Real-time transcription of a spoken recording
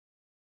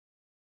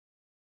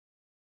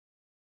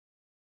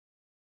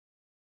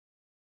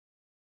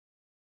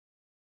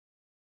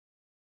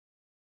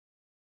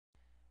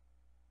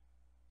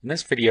In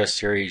this video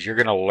series, you're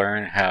going to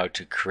learn how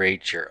to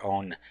create your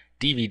own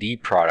DVD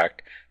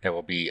product that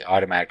will be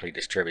automatically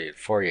distributed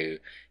for you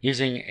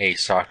using a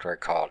software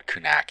called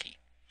Kunaki.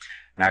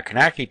 Now,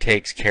 Kunaki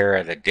takes care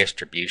of the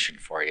distribution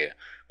for you,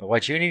 but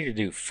what you need to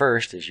do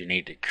first is you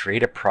need to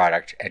create a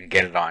product and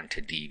get it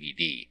onto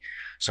DVD.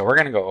 So we're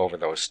going to go over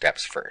those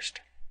steps first.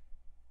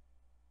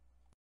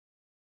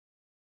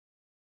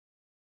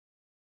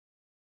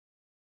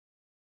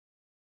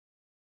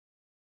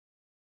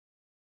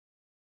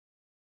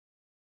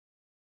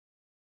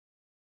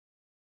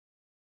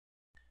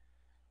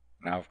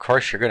 Now, of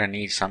course, you're going to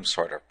need some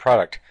sort of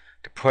product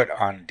to put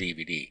on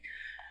DVD.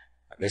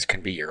 This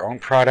can be your own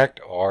product,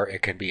 or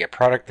it can be a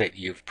product that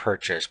you've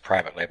purchased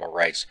private label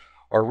rights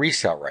or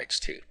resale rights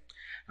to.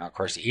 Now, of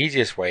course, the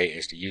easiest way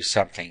is to use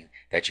something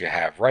that you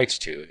have rights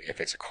to if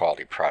it's a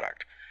quality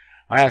product.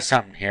 I have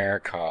something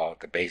here called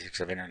The Basics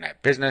of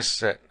Internet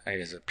Business. It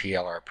is a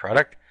PLR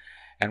product.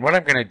 And what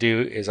I'm going to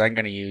do is I'm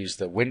going to use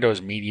the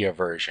Windows Media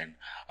version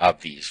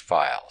of these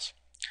files.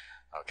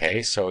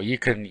 Okay, so you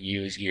can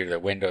use either the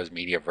Windows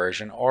Media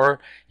version or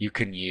you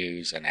can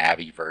use an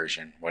AVI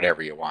version,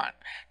 whatever you want.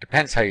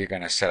 Depends how you're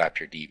going to set up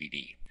your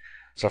DVD.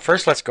 So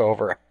first let's go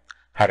over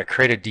how to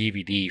create a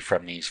DVD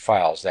from these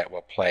files that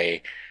will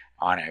play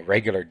on a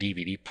regular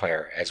DVD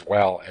player as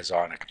well as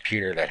on a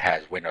computer that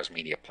has Windows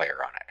Media Player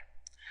on it.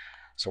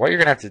 So what you're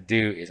going to have to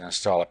do is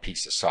install a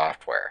piece of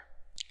software.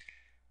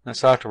 The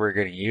software we're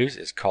going to use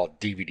is called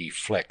DVD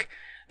Flick.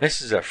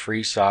 This is a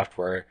free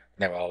software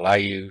that will allow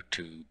you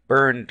to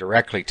burn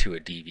directly to a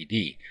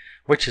DVD,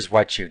 which is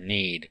what you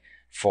need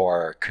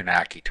for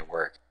Kunaki to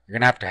work. You're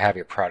going to have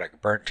your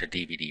product burnt to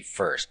DVD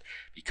first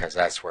because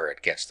that's where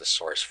it gets the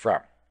source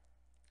from.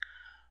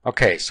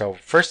 Okay, so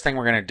first thing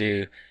we're going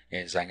to do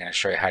is I'm going to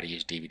show you how to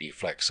use DVD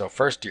Flick. So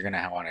first you're going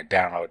to want to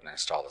download and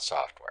install the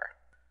software.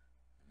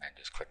 And then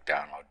just click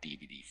download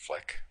DVD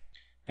Flick.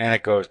 And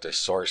it goes to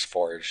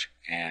SourceForge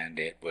and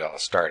it will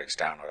start its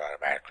download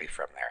automatically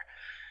from there.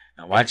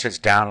 Now once it's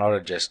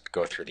downloaded, just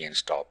go through the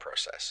install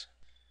process.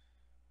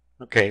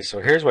 Okay, so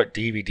here's what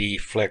DVD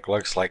Flick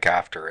looks like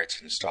after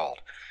it's installed.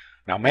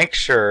 Now make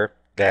sure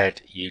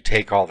that you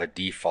take all the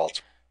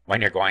defaults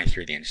when you're going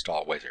through the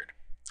install wizard.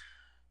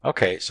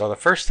 Okay, so the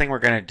first thing we're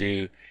going to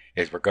do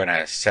is we're going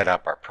to set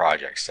up our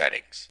project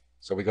settings.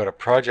 So we go to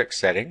project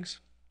settings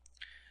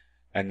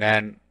and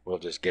then we'll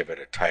just give it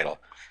a title.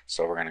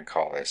 So we're going to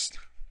call this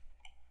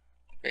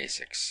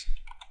Basics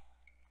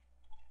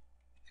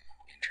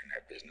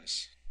Internet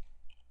Business.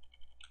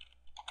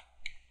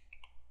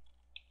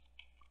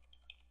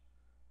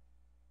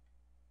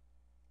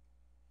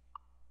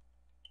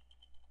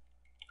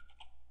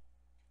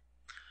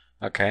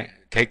 Okay,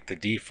 take the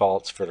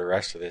defaults for the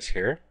rest of this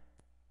here.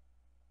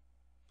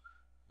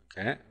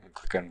 Okay,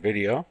 click on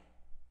video.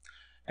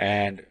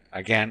 And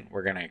again,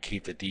 we're going to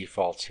keep the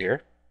defaults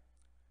here.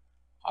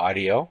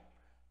 Audio,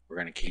 we're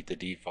going to keep the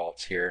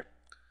defaults here.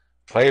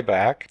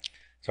 Playback,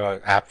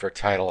 so after a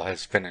title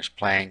has finished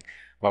playing,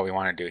 what we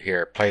want to do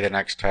here, play the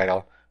next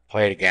title,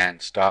 play it again,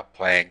 stop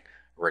playing,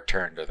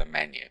 return to the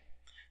menu.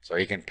 So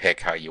you can pick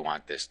how you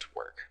want this to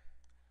work.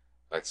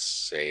 Let's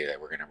say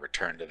that we're going to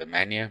return to the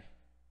menu.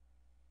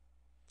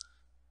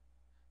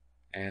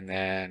 And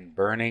then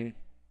burning,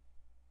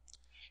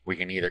 we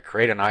can either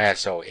create an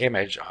ISO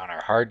image on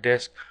our hard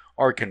disk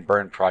or we can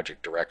burn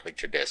project directly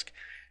to disk.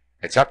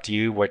 It's up to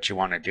you what you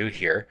want to do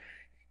here.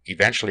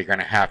 Eventually you're going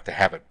to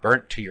have it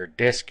burnt to your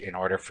disk in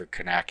order for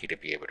Kunaki to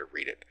be able to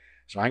read it.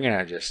 So I'm going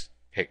to just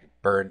pick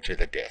burn to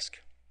the disk.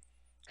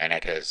 And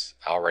it has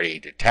already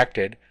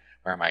detected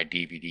where my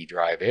DVD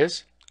drive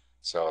is.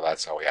 So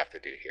that's all we have to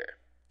do here.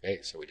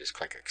 Okay, so we just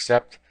click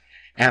accept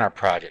and our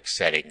project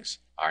settings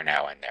are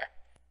now in there.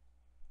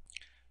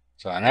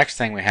 So the next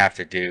thing we have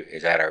to do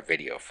is add our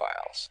video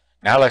files.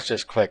 Now let's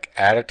just click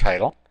add a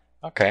title.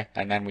 Okay,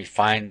 and then we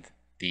find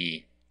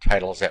the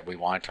titles that we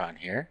want on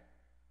here.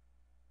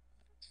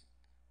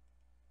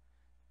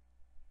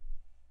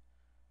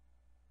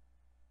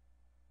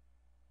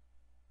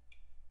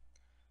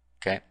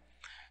 Okay,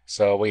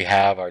 so we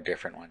have our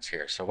different ones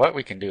here. So what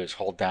we can do is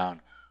hold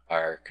down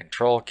our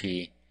control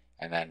key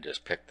and then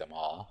just pick them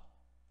all.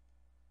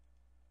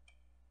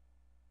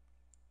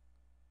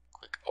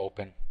 Click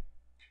open.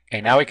 Okay,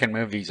 now we can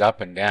move these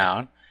up and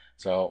down.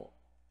 So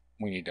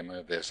we need to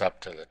move this up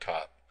to the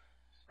top.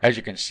 As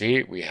you can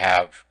see, we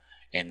have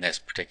in this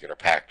particular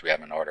pack, we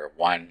have an order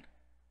 1,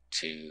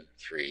 2,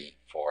 3,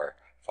 4,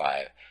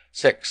 5,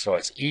 6. So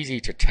it's easy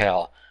to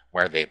tell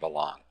where they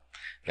belong.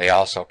 They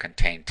also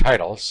contain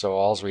titles, so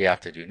all we have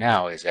to do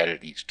now is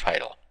edit each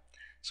title.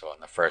 So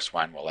in the first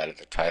one, we'll edit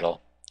the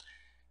title,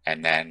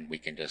 and then we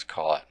can just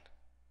call it.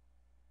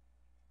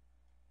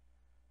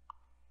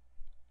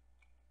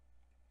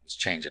 Let's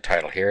change the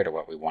title here to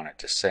what we want it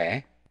to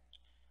say.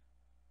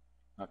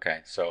 Okay,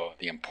 so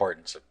the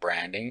importance of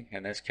branding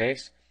in this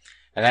case.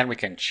 And then we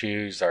can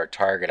choose our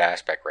target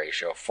aspect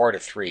ratio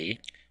 4:3,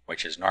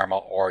 which is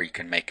normal, or you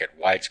can make it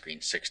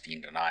widescreen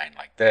 16:9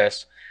 like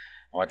this.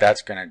 And what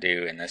that's going to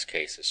do in this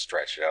case is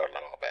stretch it out a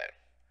little bit.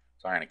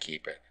 So I'm going to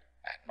keep it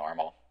at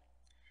normal.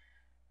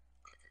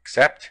 Click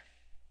accept.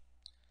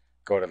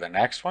 go to the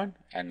next one,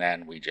 and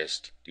then we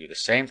just do the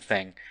same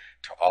thing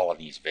to all of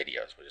these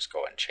videos. We'll just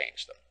go and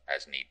change them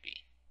as need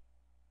be.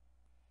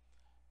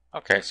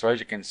 Okay, so as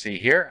you can see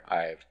here,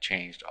 I've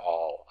changed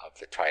all of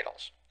the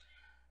titles.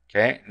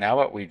 Okay, now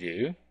what we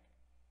do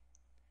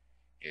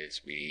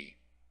is we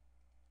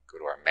go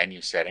to our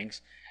menu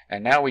settings,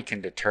 and now we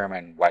can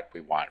determine what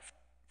we want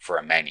for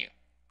a menu.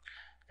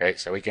 Okay,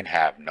 so we can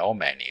have no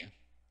menu,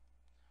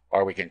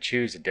 or we can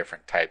choose the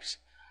different types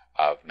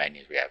of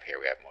menus we have here.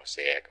 We have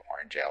mosaic,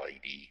 orange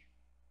LED,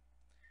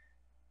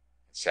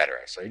 etc.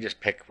 So you just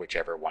pick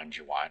whichever ones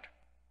you want.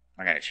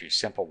 I'm going to choose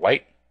simple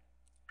white,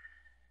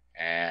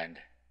 and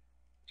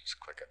just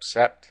click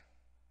accept.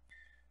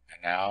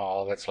 And now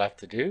all that's left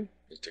to do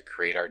is to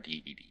create our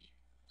DVD.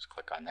 Just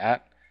click on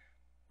that.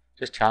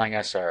 Just telling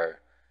us our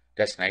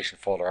destination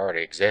folder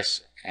already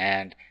exists,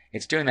 and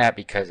it's doing that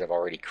because I've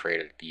already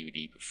created a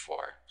DVD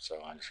before. So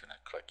I'm just going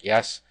to click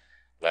yes,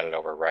 let it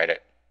overwrite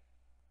it.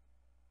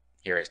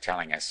 Here it's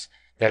telling us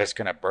that it's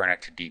going to burn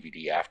it to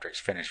DVD after it's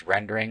finished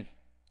rendering.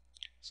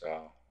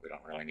 So we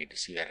don't really need to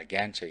see that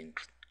again, so you can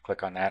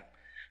click on that.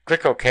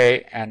 Click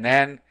OK, and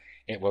then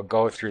it will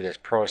go through this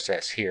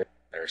process here.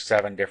 There are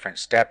 7 different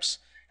steps,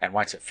 and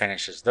once it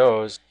finishes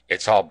those,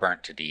 it's all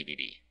burnt to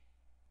DVD.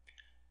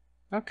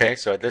 Okay,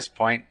 so at this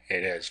point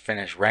it has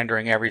finished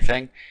rendering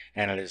everything,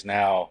 and it is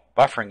now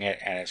buffering it,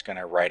 and it's going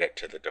to write it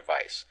to the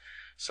device.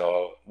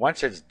 So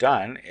once it's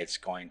done, it's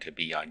going to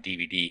be on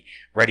DVD,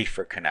 ready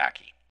for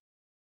Knacky.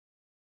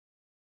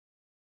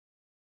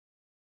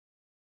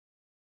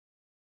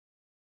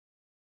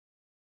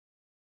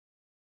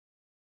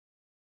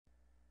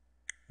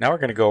 Now we're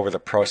going to go over the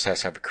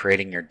process of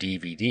creating your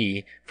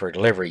DVD for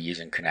delivery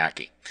using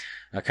Knacky.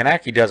 Now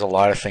Knacky does a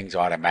lot of things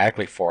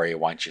automatically for you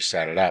once you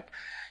set it up.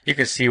 You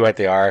can see what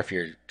they are if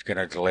you're going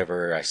to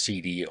deliver a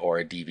CD or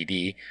a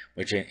DVD,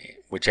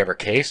 whichever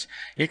case.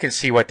 You can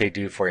see what they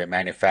do for you: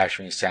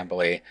 manufacturing,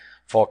 assembly,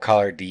 full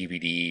color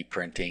DVD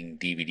printing,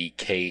 DVD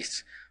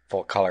case,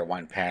 full color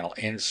one panel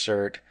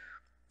insert,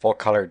 full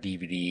color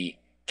DVD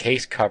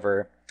case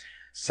cover,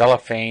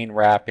 cellophane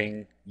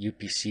wrapping,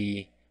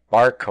 UPC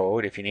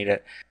barcode if you need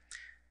it,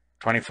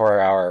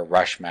 24-hour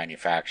rush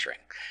manufacturing,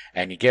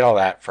 and you get all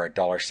that for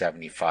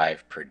 $1.75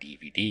 per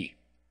DVD.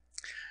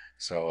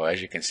 So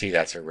as you can see,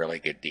 that's a really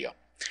good deal.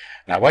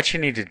 Now what you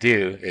need to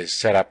do is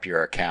set up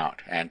your account,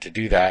 and to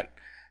do that,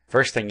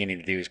 first thing you need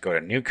to do is go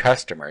to new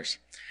customers,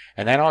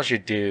 and then all you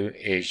do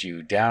is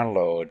you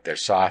download their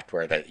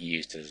software that you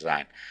use to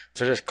design.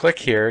 So just click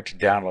here to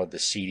download the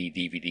CD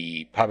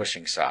DVD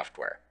publishing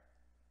software.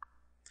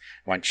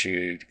 Once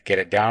you get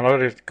it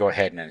downloaded, go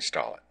ahead and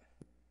install it.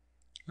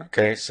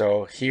 Okay,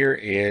 so here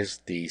is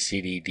the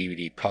CD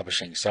DVD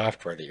publishing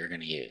software that you're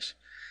going to use.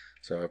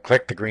 So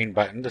click the green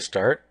button to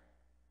start.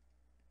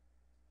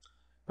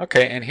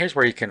 Okay, and here's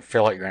where you can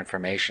fill out your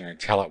information and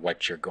tell it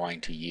what you're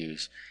going to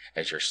use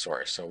as your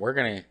source. So we're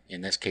going to,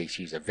 in this case,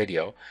 use a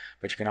video,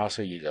 but you can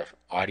also use an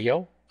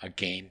audio, a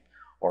game,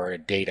 or a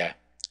data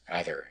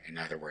other, in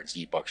other words,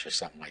 ebooks or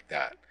something like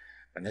that.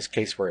 In this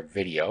case, we're a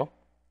video.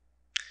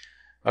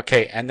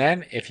 Okay, and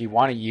then if you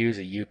want to use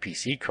a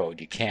UPC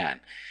code, you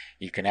can.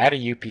 You can add a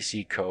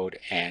UPC code,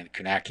 and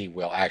Knacky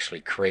will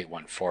actually create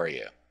one for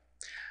you.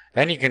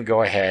 Then you can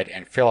go ahead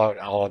and fill out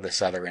all of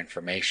this other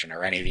information,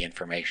 or any of the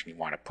information you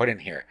want to put in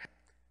here.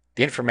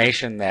 The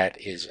information that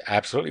is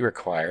absolutely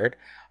required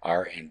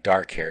are in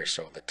dark here,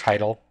 so the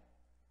title,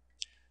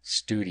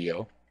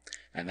 studio,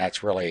 and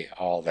that's really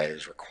all that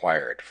is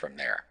required from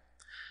there.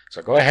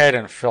 So go ahead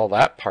and fill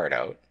that part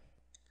out.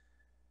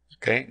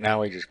 Okay,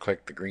 now we just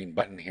click the green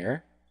button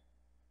here.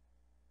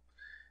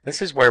 This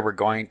is where we're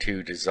going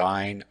to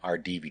design our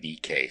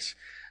DVD case.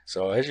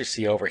 So as you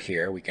see over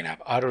here, we can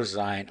have auto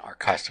design or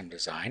custom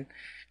design,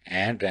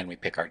 and then we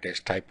pick our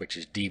disc type, which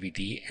is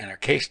DVD, and our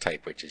case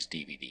type, which is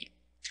DVD.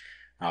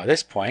 Now at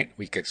this point,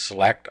 we could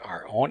select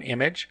our own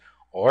image,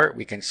 or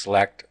we can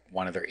select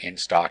one of their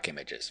in-stock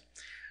images.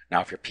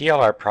 Now if your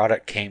PLR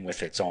product came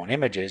with its own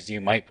images,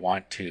 you might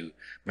want to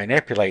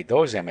manipulate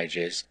those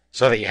images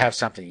so that you have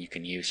something you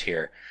can use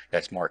here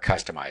that's more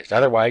customized.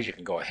 Otherwise, you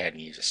can go ahead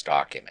and use a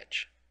stock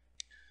image.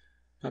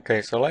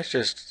 Okay, so let's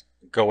just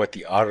go with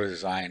the auto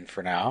design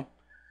for now.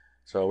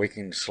 So we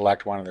can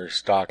select one of their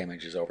stock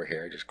images over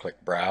here. Just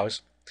click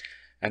browse,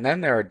 and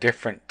then there are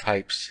different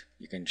types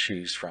you can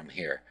choose from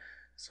here.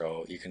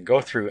 So you can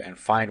go through and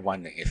find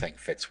one that you think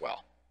fits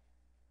well.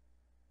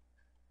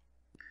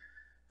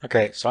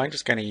 Okay, so I'm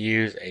just going to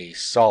use a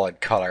solid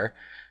color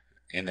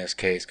in this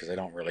case because I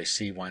don't really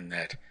see one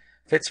that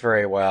fits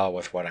very well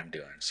with what I'm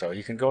doing. So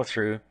you can go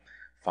through,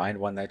 find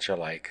one that you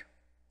like.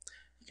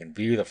 You can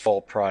view the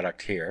full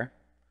product here.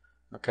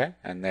 Okay,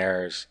 and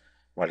there's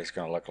what it's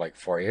going to look like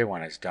for you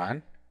when it's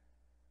done.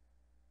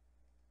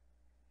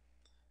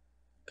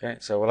 Okay,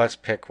 so let's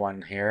pick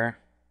one here.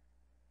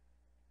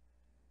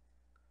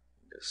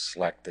 Just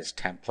select this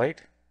template.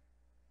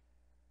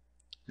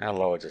 Now it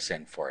loads us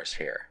in for us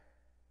here.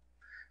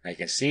 Now you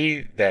can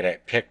see that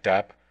it picked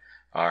up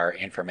our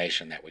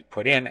information that we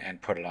put in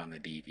and put it on the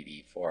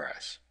DVD for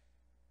us.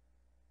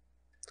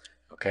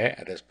 Okay,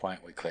 at this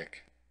point we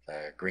click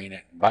the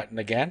green button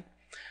again.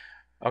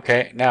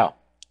 Okay, now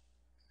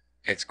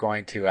it's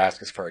going to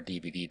ask us for a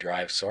DVD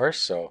drive source,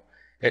 so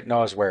it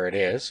knows where it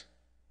is.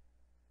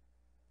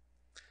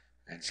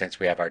 And since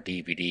we have our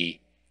DVD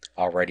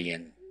already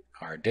in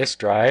our disk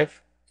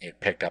drive, it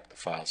picked up the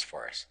files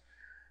for us.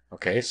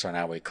 Okay, so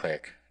now we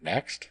click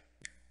Next.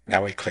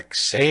 Now we click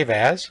Save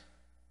As.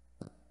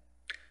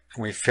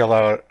 We fill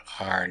out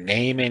our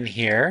name in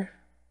here,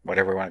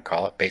 whatever we want to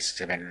call it, Basics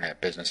of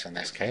Internet Business in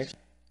this case.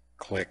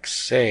 Click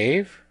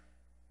Save.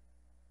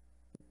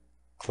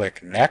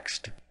 Click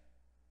Next.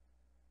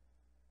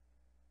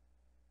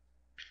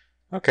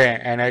 Okay,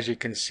 and as you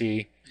can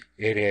see,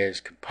 it is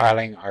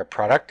compiling our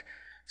product.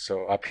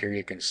 So up here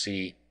you can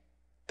see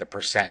the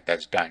percent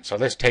that's done. So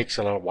this takes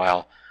a little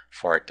while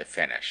for it to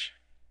finish.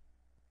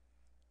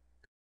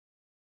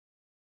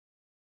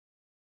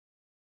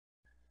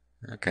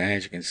 Okay,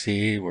 as you can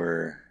see,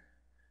 we're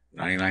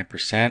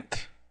 99%.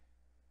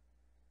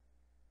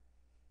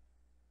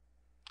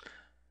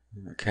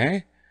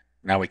 Okay,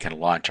 now we can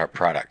launch our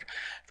product.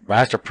 The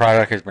master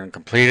product has been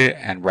completed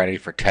and ready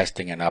for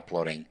testing and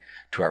uploading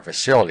to our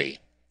facility.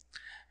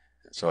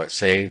 So it's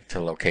saved to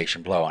the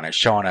location below, and it's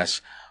showing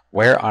us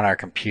where on our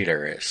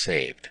computer it's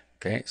saved.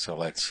 Okay, so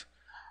let's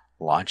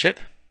launch it.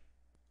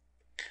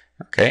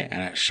 Okay,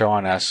 and it's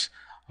showing us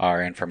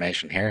our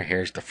information here.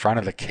 Here's the front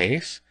of the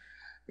case.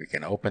 We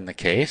can open the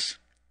case.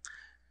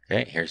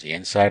 Okay, here's the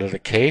inside of the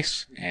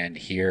case, and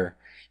here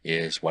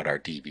is what our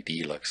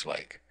DVD looks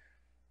like.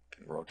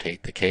 We can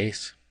rotate the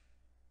case.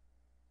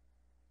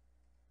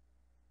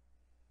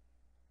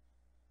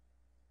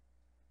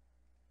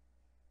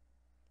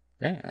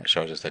 Okay, and it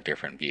shows us the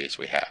different views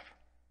we have.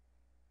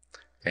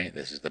 Okay,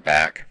 this is the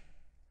back,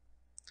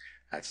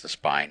 that's the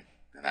spine,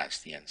 and that's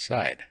the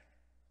inside.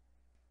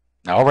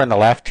 Now over on the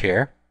left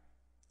here,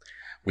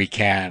 we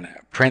can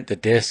print the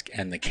disc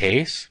and the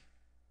case,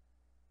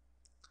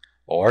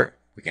 or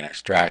we can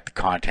extract the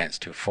contents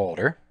to a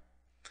folder,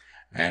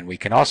 and we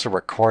can also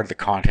record the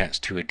contents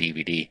to a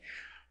DVD.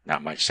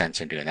 Not much sense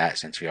in doing that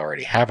since we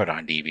already have it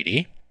on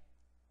DVD.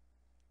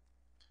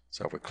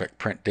 So if we click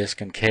Print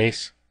Disc and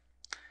Case,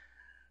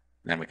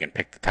 then we can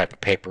pick the type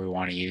of paper we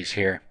want to use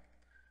here.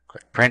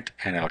 Click Print,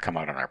 and it'll come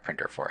out on our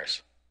printer for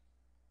us.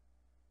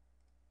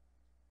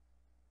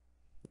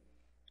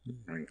 We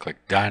can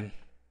click Done.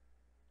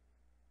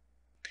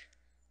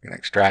 We can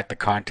extract the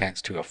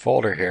contents to a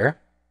folder here.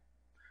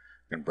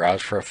 We can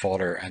browse for a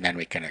folder, and then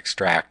we can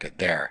extract it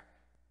there.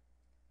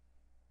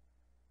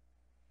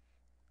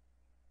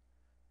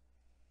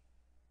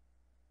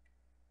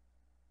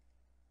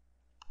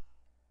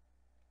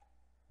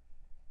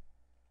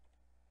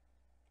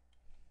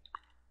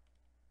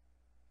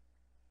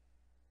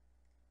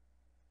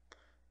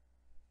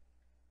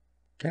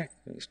 Okay,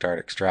 start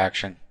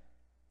extraction.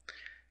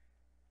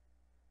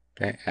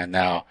 Okay, and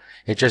now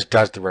it just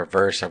does the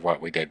reverse of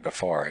what we did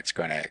before. It's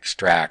going to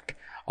extract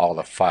all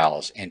the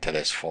files into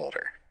this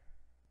folder.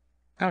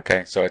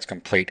 Okay, so it's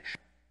complete.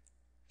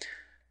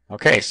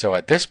 Okay, so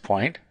at this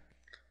point,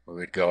 we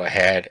would go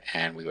ahead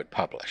and we would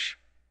publish.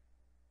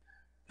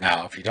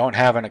 Now, if you don't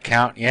have an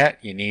account yet,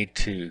 you need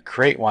to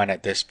create one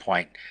at this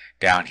point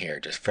down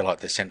here. Just fill out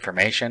this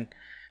information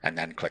and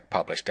then click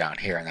Publish down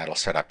here, and that'll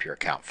set up your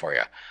account for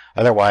you.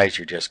 Otherwise,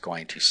 you're just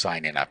going to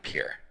sign in up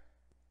here.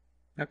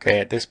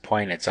 Okay, at this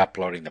point, it's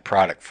uploading the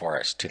product for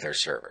us to their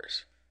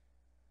servers.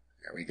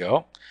 There we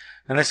go.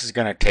 And this is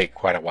going to take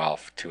quite a while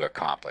to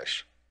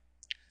accomplish.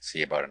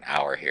 See, about an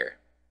hour here.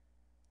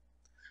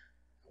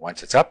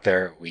 Once it's up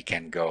there, we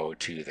can go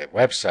to the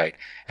website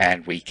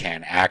and we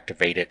can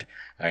activate it,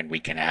 and we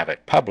can have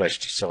it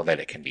published so that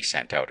it can be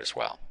sent out as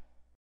well.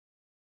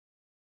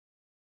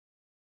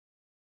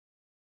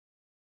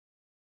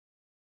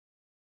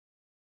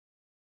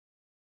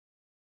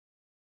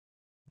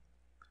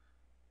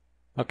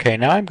 Okay,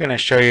 now I'm going to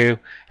show you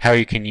how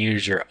you can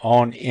use your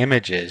own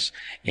images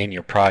in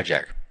your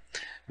project.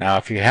 Now,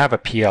 if you have a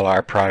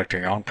PLR product or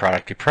your own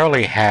product, you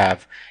probably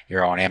have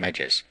your own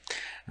images.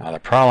 Now, the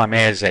problem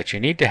is that you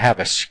need to have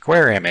a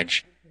square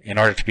image in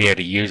order to be able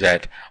to use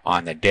it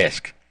on the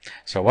disk.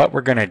 So what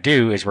we're going to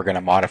do is we're going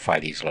to modify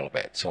these a little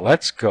bit. So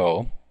let's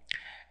go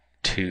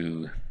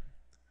to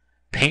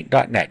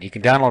paint.net. You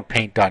can download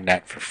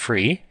paint.net for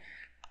free,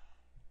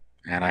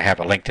 and I have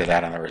a link to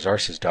that on the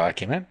resources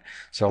document.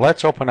 So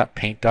let's open up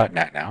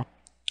paint.net now.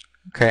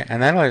 Okay,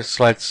 and then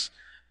let's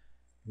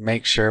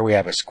make sure we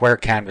have a square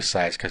canvas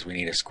size because we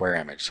need a square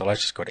image. So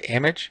let's just go to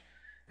Image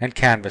and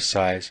Canvas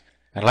Size,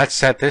 and let's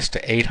set this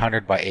to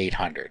 800 by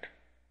 800.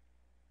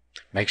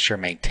 Make sure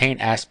Maintain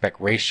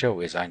Aspect Ratio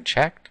is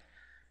unchecked.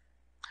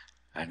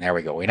 And there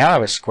we go. We now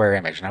have a square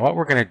image. Now what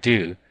we're going to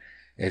do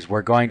is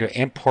we're going to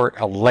import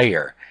a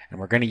layer, and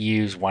we're going to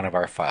use one of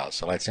our files.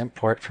 So let's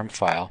import from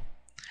File,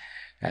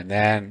 and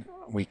then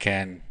we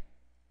can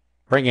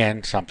bring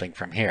in something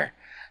from here.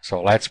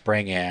 So let's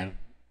bring in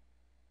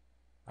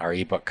our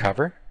ebook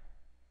cover,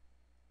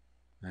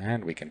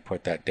 and we can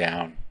put that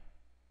down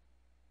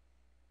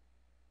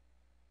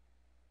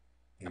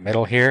in the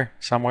middle here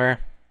somewhere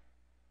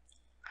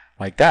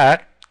like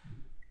that.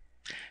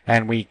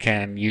 and we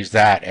can use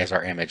that as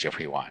our image if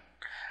we want.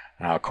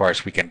 Now, of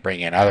course, we can bring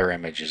in other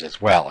images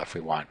as well if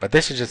we want, but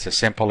this is just a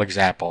simple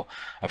example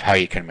of how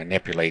you can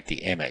manipulate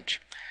the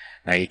image.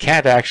 Now, you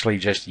can't actually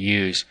just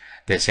use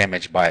this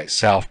image by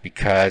itself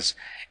because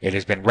it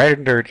has been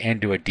rendered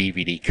into a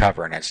DVD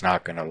cover and it's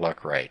not going to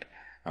look right.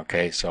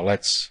 Okay, so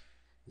let's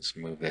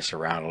move this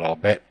around a little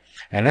bit.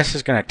 And this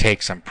is going to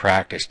take some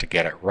practice to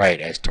get it right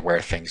as to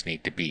where things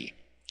need to be.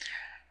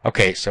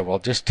 Okay, so we'll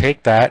just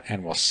take that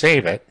and we'll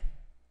save it.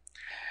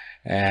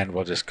 And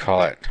we'll just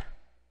call it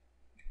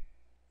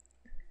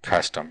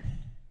custom.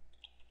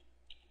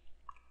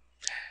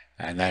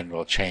 And then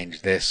we'll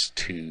change this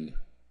to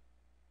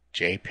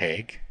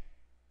JPEG.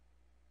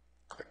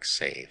 Click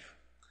Save.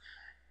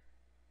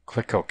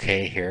 Click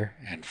OK here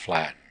and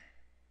flatten.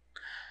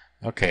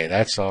 Okay,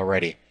 that's all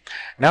ready.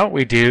 Now what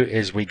we do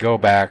is we go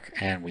back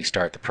and we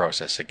start the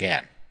process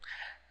again.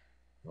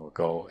 We'll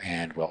go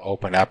and we'll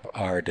open up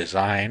our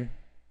design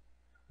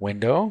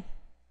window.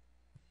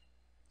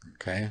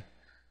 Okay,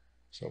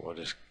 so we'll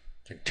just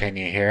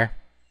continue here.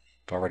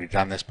 I've already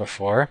done this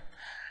before.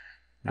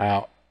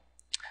 Now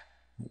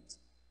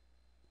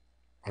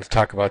let's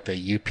talk about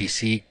the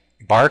UPC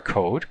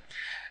barcode.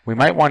 We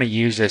might want to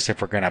use this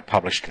if we're going to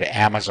publish to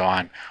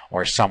Amazon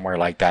or somewhere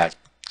like that.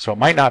 So it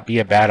might not be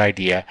a bad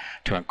idea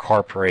to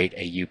incorporate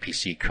a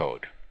UPC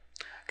code.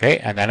 Okay,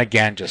 and then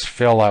again, just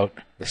fill out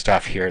the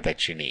stuff here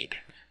that you need.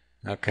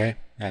 Okay,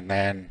 and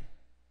then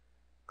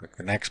click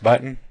the next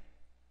button.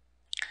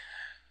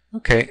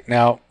 Okay,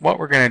 now what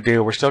we're going to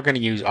do, we're still going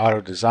to use auto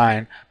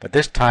design, but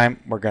this time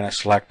we're going to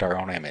select our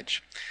own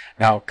image.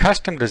 Now,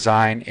 custom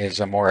design is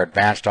a more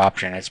advanced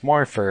option. It's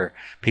more for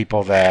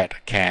people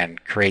that can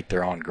create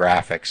their own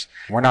graphics.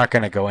 We're not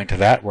going to go into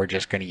that. We're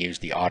just going to use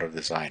the auto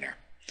designer.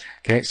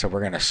 Okay, so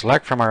we're going to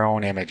select from our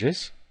own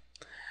images,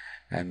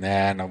 and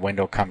then a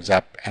window comes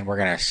up and we're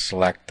going to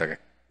select the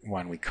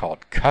one we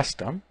called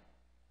custom,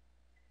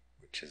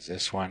 which is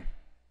this one.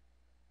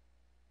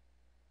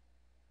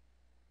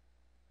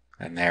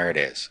 And there it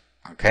is.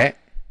 Okay,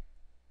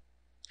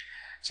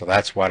 so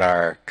that's what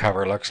our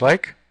cover looks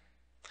like.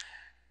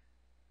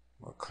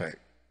 We'll click,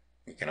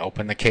 we can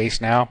open the case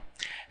now,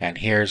 and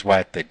here's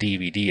what the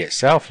DVD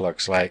itself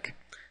looks like.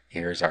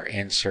 Here's our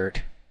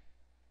insert.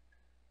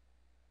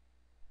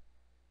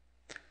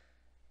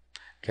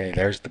 Okay,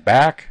 there's the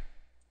back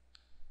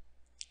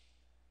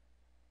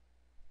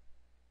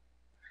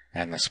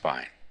and the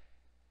spine.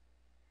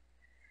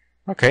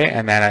 Okay,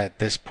 and then at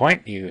this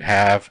point you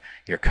have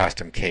your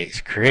custom case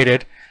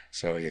created,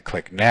 so you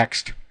click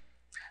next.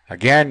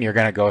 Again, you're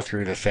going to go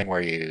through the thing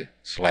where you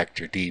select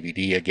your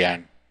DVD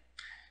again,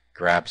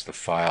 grabs the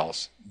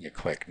files, you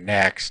click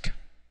next,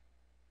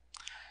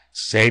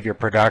 save your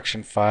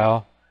production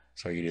file,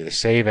 so you do the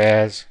save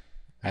as,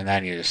 and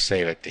then you just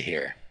save it to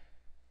here.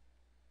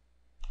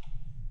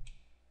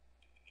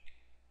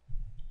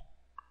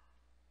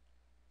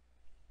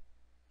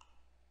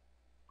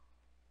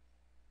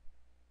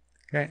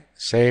 Okay,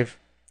 save,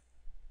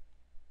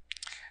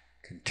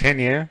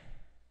 continue,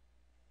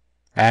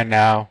 and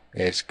now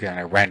it's going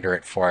to render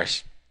it for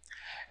us.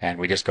 And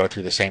we just go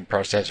through the same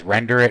process,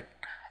 render it,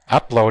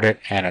 upload it,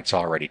 and it's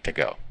all ready to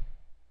go.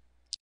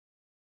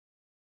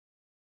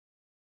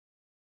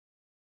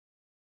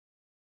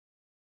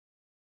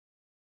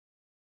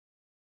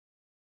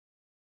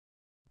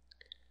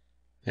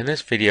 In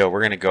this video,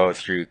 we're going to go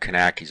through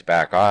Knaki's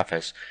back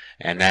office,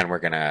 and then we're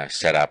going to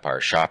set up our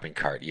shopping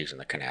cart using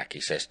the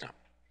Knaki system.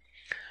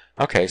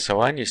 Okay, so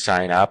when you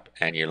sign up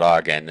and you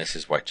log in, this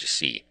is what you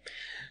see.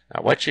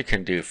 Now, what you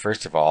can do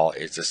first of all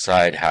is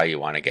decide how you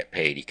want to get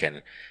paid. You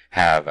can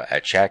have a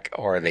check,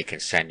 or they can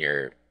send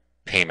your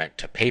payment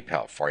to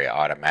PayPal for you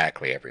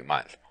automatically every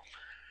month.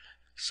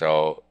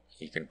 So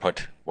you can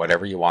put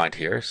whatever you want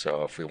here.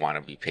 So if we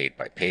want to be paid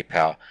by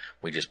PayPal,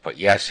 we just put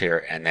yes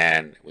here, and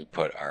then we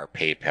put our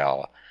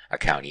PayPal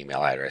account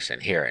email address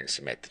in here and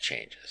submit the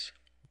changes.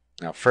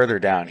 Now further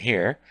down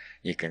here,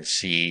 you can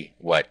see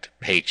what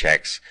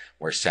paychecks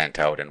were sent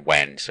out and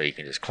when, so you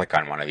can just click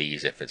on one of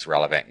these if it's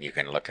relevant, and you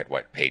can look at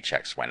what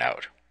paychecks went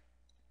out.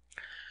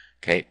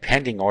 Okay,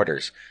 pending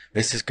orders.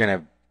 This is going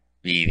to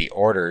be the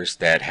orders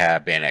that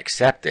have been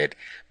accepted,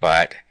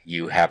 but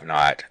you have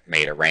not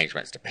made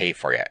arrangements to pay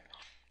for yet.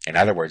 In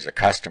other words, the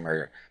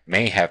customer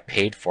may have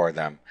paid for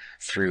them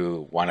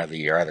through one of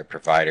your other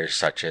providers,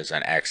 such as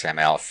an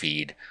XML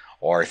feed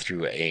or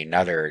through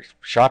another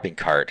shopping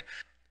cart,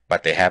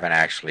 but they haven't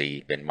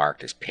actually been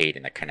marked as paid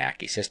in the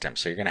Knaki system.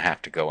 So you're going to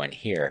have to go in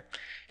here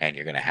and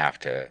you're going to have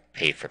to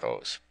pay for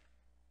those.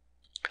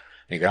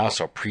 You can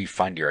also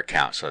pre-fund your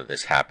account so that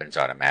this happens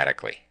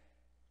automatically.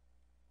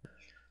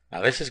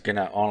 Now this is going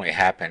to only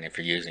happen if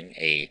you're using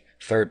a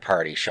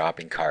third-party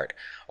shopping cart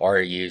or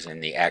you're using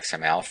the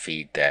XML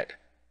feed that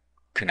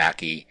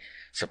Knaki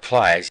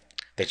supplies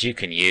that you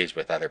can use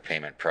with other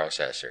payment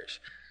processors.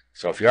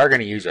 So if you are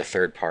going to use a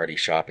third-party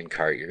shopping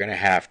cart, you're going to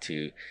have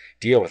to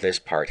deal with this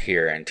part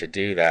here, and to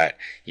do that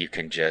you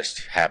can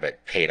just have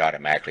it paid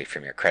automatically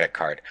from your credit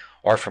card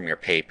or from your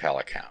PayPal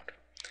account.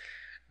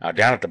 Now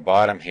down at the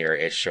bottom here,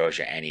 it shows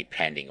you any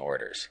pending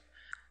orders.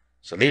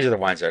 So these are the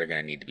ones that are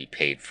going to need to be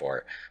paid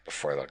for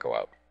before they'll go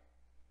out.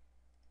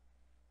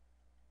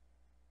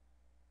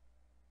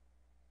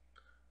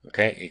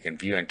 Okay, you can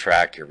view and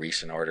track your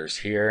recent orders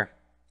here.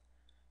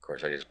 Of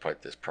course, I just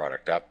put this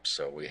product up,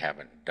 so we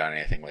haven't done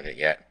anything with it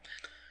yet.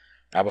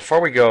 Now, before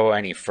we go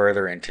any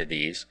further into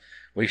these,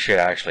 we should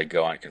actually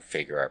go and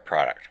configure our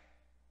product.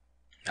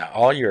 Now,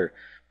 all your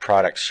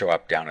products show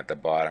up down at the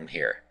bottom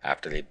here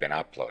after they've been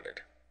uploaded.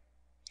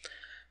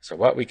 So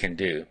what we can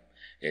do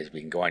is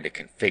we can go into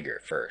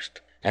configure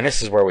first. And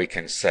this is where we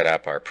can set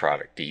up our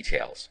product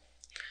details.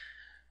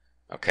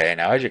 Okay,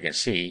 now as you can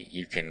see,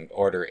 you can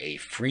order a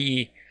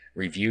free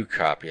review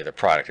copy of the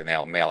product and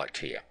they'll mail it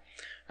to you.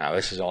 Now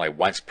this is only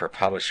once per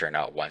publisher,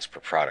 not once per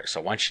product.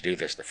 So once you do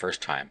this the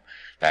first time,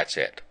 that's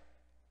it.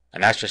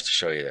 And that's just to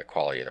show you the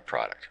quality of the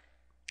product.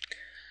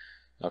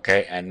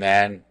 Okay, and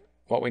then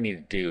what we need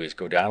to do is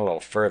go down a little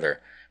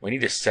further. We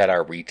need to set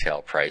our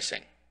retail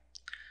pricing.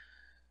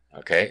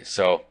 Okay,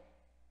 so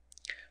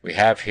we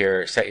have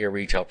here set your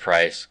retail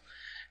price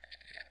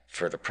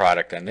for the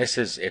product, and this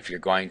is if you're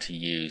going to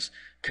use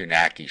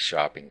Kunaki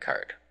shopping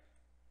cart.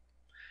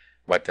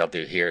 What they'll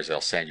do here is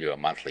they'll send you a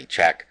monthly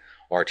check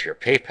or to your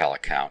PayPal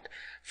account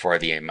for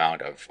the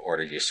amount of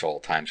orders you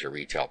sold times your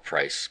retail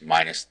price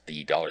minus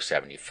the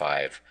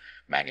 $1.75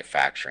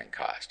 manufacturing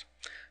cost.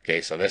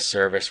 Okay, so this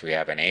service we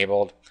have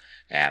enabled,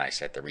 and I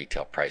set the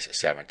retail price at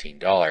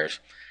 $17,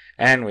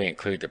 and we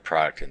include the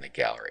product in the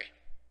gallery.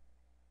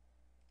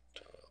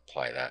 So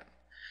apply that.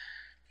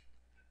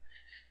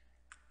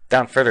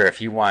 Down further,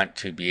 if you want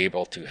to be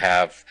able to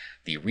have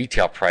the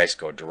retail price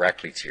go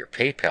directly to your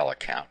PayPal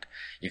account,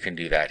 you can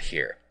do that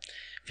here.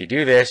 If you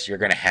do this, you're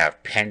going to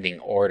have pending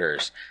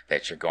orders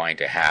that you're going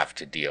to have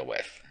to deal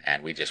with,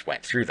 and we just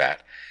went through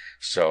that.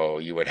 So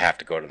you would have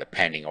to go to the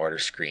pending order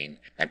screen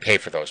and pay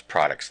for those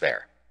products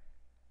there.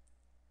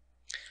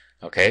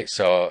 Okay,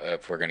 so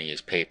if we're going to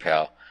use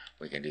PayPal,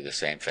 we can do the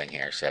same thing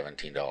here,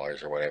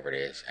 $17 or whatever it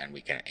is, and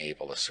we can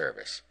enable the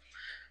service.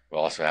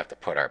 We'll also have to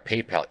put our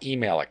PayPal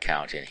email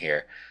account in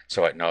here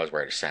so it knows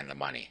where to send the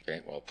money.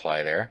 Okay, we'll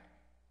apply there.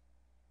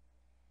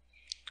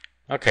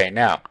 Okay,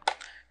 now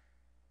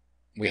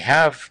we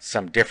have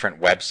some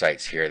different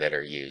websites here that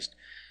are used.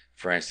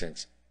 For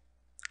instance,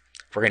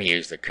 if we're going to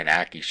use the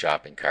Kunaki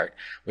shopping cart,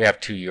 we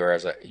have two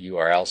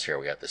URLs here.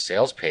 We have the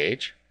sales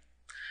page,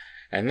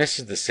 and this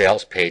is the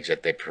sales page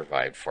that they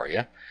provide for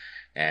you,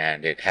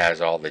 and it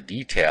has all the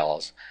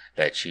details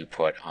that you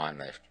put on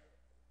the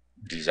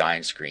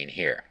design screen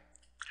here.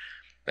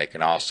 They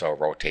can also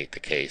rotate the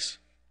case,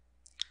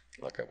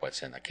 look at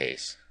what's in the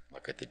case,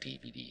 look at the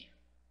DVD,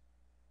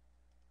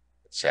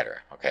 etc.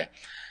 Okay,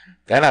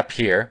 then up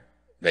here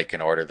they can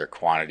order their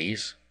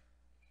quantities,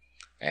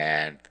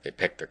 and they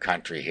pick their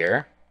country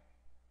here,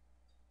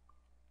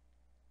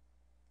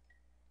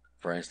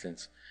 for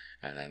instance,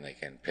 and then they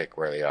can pick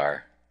where they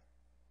are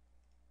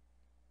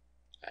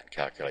and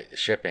calculate the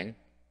shipping,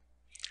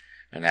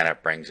 and then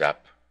it brings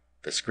up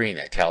the screen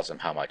that tells them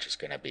how much it's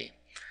going to be.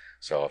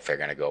 So if they're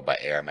going to go by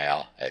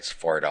airmail, it's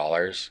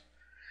 $4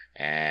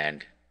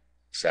 and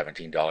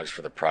 $17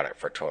 for the product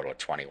for a total of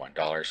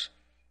 $21.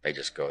 They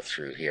just go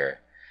through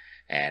here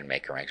and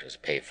make arrangements to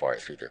pay for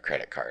it through their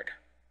credit card.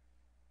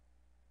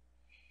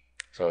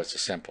 So it's as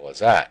simple as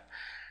that.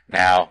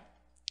 Now,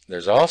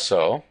 there's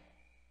also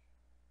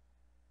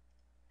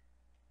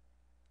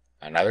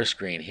another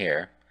screen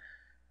here,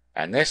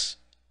 and this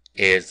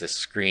is the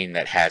screen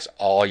that has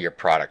all your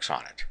products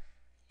on it.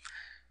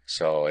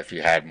 So if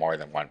you had more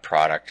than one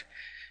product,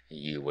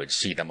 you would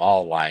see them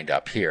all lined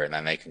up here, and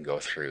then they can go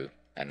through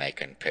and they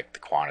can pick the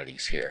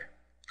quantities here.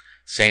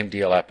 Same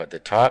deal up at the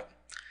top,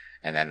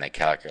 and then they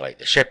calculate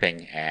the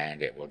shipping,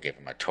 and it will give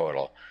them a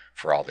total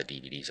for all the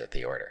DVDs that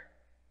they order.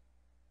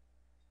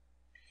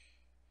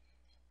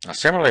 Now,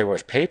 similarly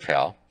with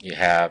PayPal, you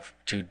have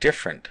two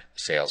different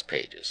sales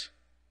pages.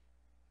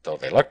 Though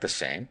they look the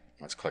same,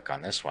 let's click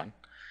on this one.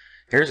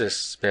 Here's a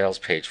sales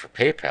page for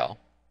PayPal,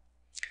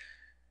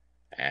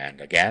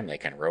 and again, they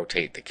can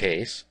rotate the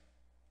case.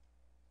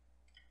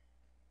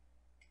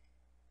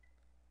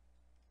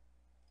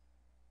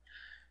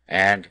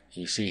 And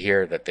you see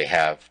here that they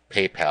have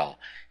PayPal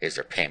is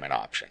their payment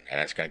option, and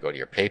it's going to go to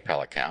your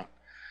PayPal account.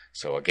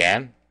 So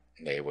again,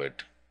 they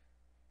would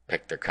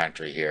pick their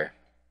country here,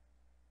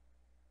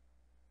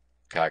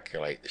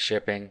 calculate the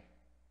shipping,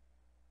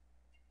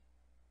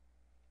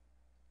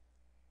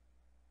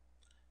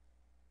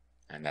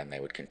 and then they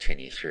would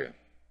continue through.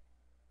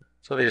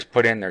 So they just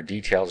put in their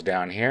details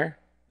down here,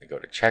 they go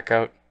to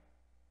checkout,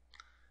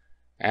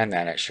 and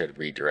then it should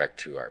redirect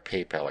to our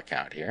PayPal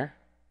account here.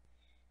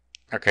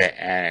 Okay,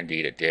 and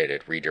indeed it did.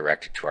 It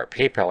redirected to our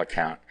PayPal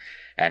account,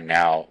 and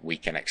now we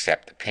can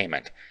accept the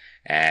payment.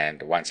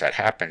 And once that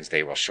happens,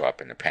 they will show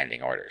up in the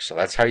pending order. So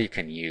that's how you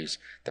can use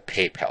the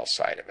PayPal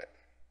side of it.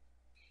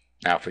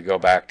 Now if we go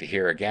back to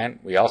here again,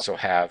 we also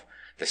have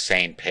the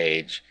same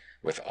page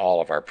with all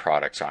of our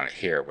products on it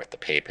here with the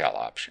PayPal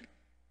option.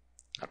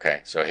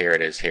 Okay, so here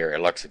it is here.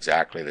 It looks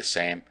exactly the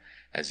same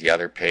as the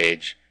other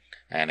page.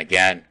 And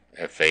again,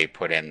 if they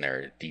put in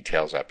their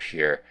details up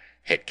here,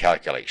 hit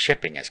calculate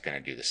shipping, it's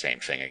going to do the same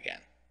thing again.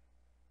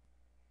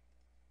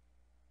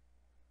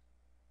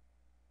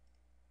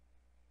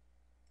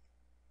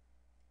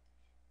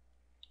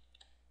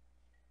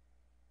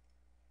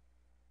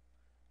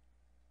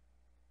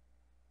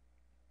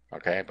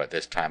 Okay, but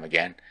this time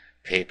again,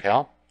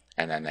 PayPal,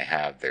 and then they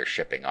have their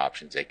shipping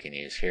options they can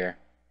use here.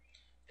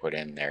 Put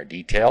in their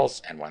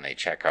details, and when they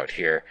check out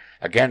here,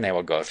 again they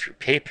will go through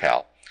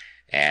PayPal,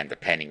 and the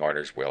pending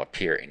orders will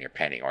appear in your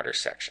pending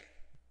orders section.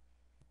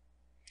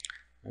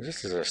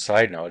 Just as a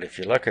side note, if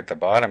you look at the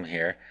bottom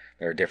here,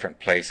 there are different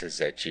places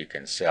that you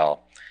can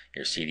sell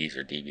your CDs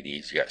or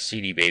DVDs. You got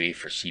CD Baby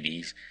for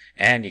CDs,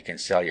 and you can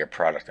sell your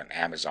product on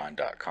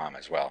Amazon.com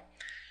as well.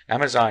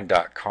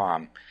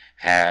 Amazon.com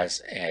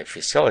has a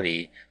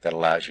facility that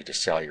allows you to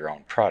sell your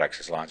own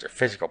products as long as they're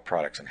physical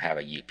products and have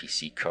a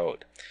UPC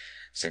code.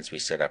 Since we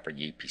set up a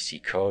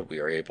UPC code, we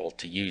are able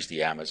to use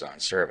the Amazon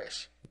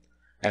service.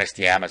 And it's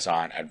the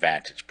Amazon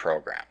Advantage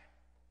program.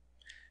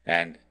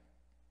 And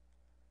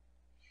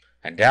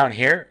down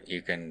here,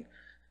 you can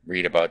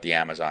read about the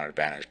Amazon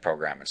Advantage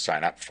program and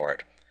sign up for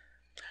it.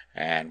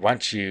 And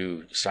once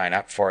you sign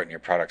up for it and your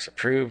product's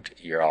approved,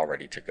 you're all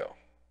ready to go.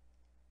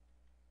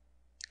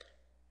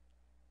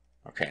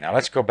 Okay, now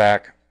let's go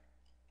back.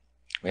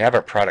 We have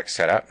our product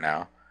set up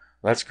now.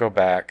 Let's go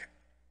back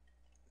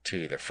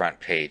to the front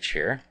page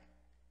here.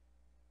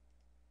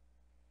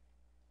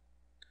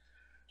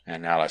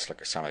 And now let's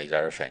look at some of these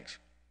other things.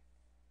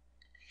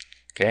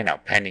 Okay, now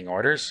pending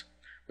orders.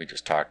 We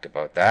just talked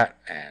about that,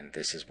 and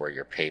this is where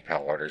your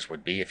PayPal orders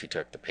would be if you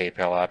took the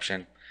PayPal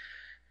option.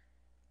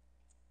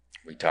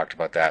 We talked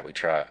about that. We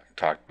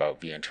talked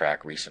about view and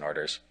track recent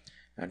orders.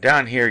 Now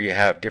down here you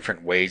have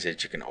different ways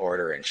that you can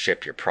order and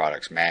ship your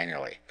products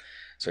manually.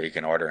 So you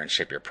can order and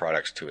ship your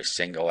products to a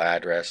single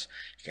address,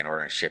 you can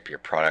order and ship your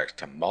products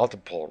to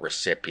multiple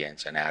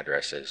recipients and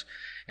addresses,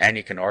 and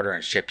you can order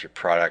and ship your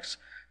products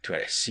to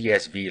a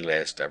CSV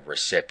list of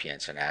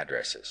recipients and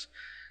addresses.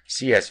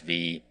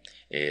 CSV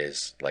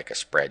is like a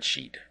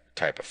spreadsheet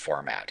type of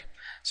format.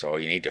 So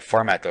you need to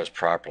format those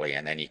properly,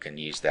 and then you can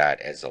use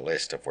that as a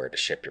list of where to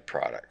ship your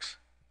products.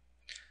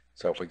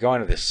 So if we go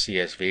into the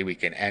CSV, we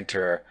can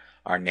enter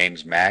our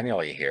names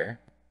manually here.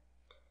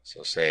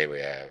 So say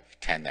we have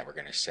 10 that we're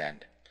going to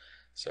send.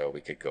 So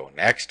we could go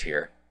next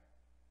here,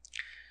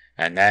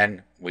 and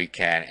then we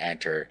can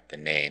enter the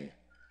name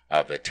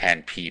of the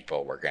 10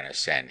 people we're going to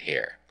send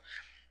here.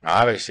 Now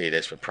obviously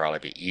this would probably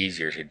be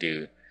easier to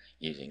do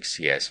using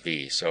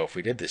CSV. So if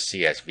we did the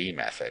CSV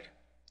method,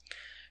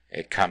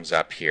 it comes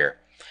up here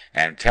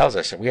and tells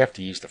us that we have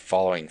to use the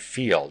following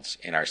fields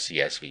in our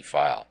CSV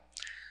file.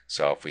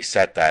 So if we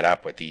set that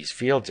up with these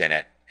fields in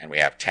it, and we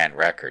have 10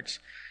 records,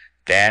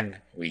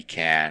 then we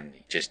can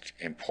just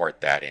import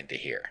that into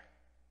here.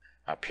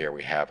 Up here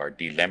we have our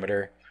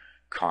delimiter,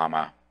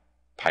 comma,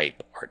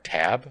 pipe, or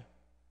tab.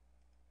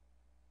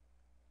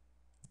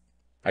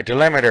 A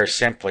delimiter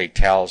simply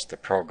tells the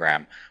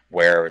program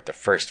where the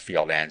first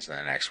field ends and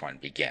the next one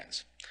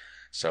begins.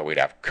 So we'd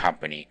have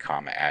company,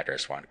 comma,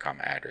 address 1,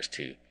 comma, address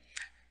 2,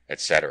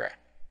 etc.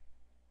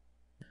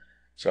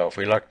 So if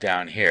we look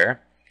down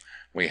here,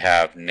 we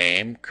have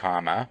name,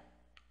 comma,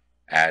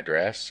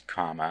 address,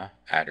 comma,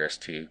 address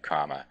 2,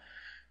 comma,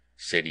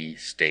 city,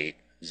 state,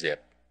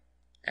 zip,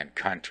 and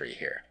country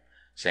here.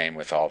 Same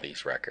with all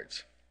these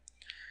records.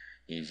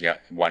 Use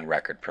one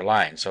record per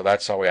line. So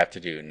that's all we have to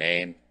do.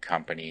 Name,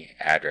 company,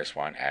 address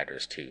 1,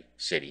 address 2,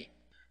 city.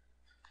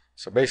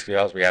 So basically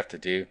all we have to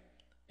do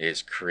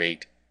is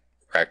create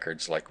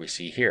records like we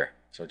see here.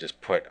 So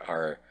just put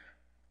our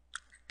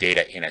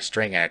data in a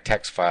string and a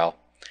text file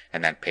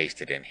and then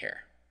paste it in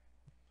here.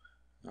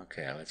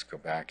 Okay, let's go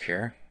back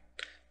here.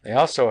 They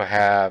also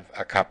have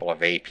a couple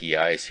of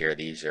APIs here.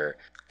 These are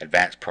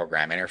advanced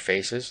program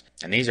interfaces,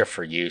 and these are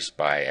for use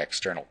by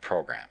external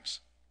programs.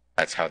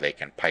 That's how they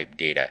can pipe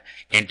data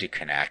into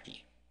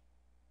Knacky.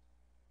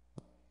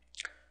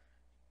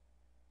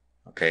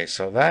 Okay,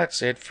 so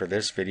that's it for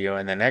this video.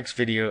 In the next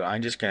video,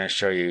 I'm just going to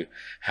show you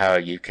how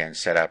you can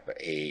set up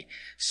a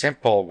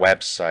simple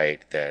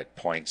website that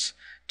points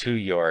to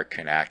your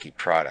Knacky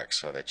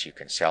products so that you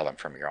can sell them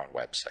from your own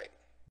website.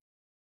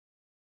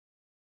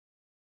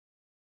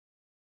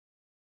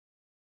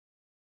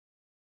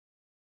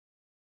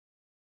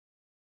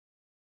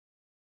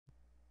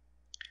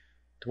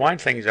 To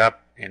wind things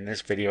up, in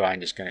this video I'm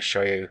just going to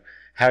show you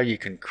how you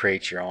can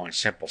create your own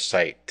simple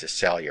site to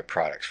sell your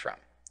products from.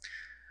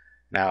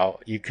 Now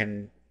you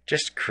can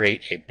just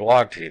create a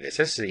blog to do this.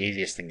 This is the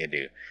easiest thing to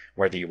do,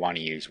 whether you want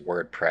to use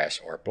WordPress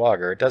or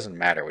Blogger. It doesn't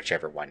matter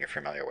whichever one you're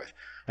familiar with.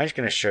 I'm just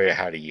going to show you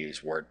how to use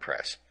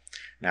WordPress.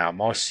 Now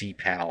most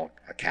cPanel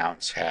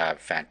accounts have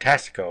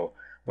Fantastico,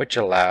 which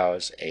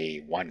allows a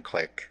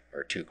one-click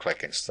or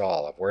two-click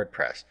install of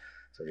WordPress.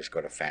 So just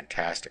go to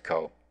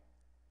Fantastico,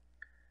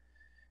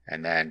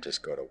 and then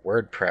just go to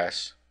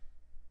WordPress,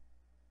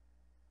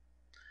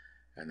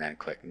 and then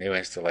click New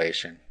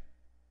Installation.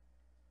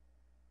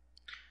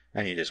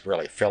 Then you just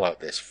really fill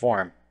out this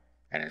form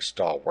and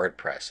install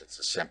WordPress. It's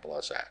as simple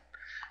as that.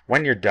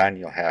 When you're done,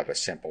 you'll have a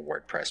simple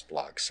WordPress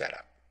blog set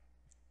up.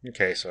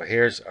 Okay, so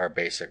here's our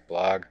basic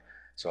blog.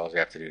 So all we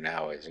have to do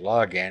now is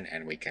log in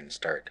and we can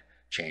start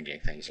changing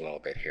things a little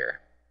bit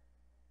here.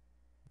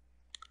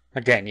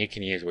 Again, you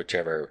can use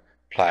whichever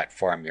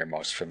platform you're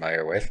most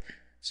familiar with.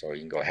 So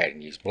you can go ahead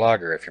and use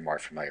Blogger if you're more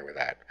familiar with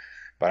that.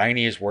 But I'm going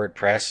to use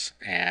WordPress,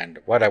 and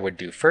what I would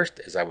do first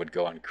is I would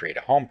go and create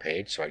a home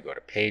page. So I'd go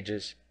to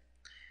Pages,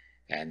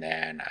 and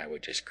then I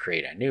would just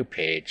create a new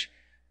page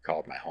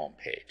called my home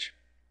page.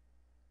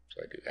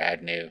 So I do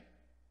Add New.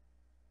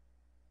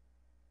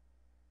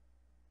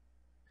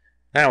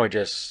 Then I would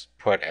just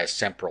put a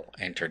simple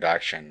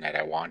introduction that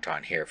I want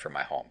on here for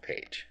my home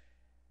page.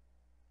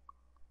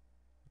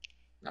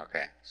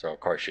 Okay, so of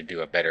course you do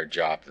a better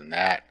job than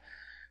that.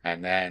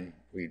 And then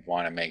we'd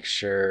want to make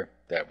sure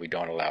that we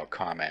don't allow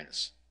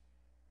comments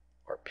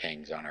or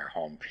pings on our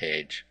home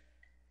page.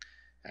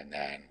 And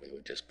then we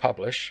would just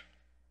publish.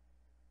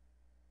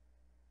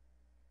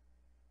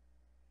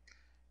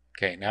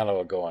 Okay, now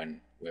we'll go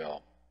and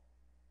we'll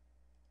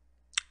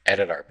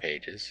edit our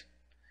pages,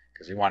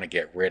 because we want to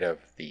get rid of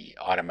the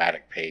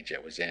automatic page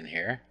that was in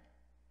here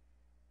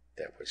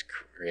that was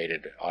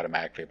created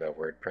automatically by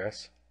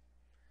WordPress.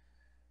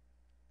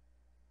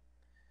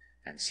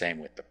 And same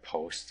with the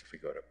posts. If we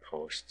go to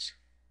posts,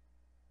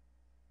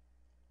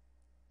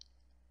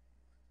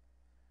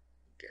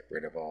 get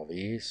rid of all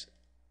these.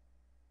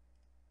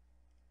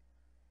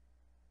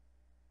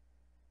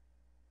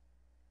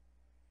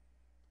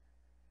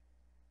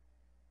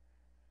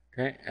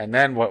 Okay, and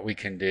then what we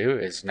can do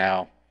is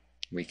now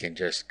we can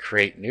just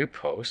create new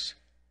posts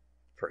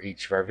for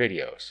each of our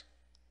videos.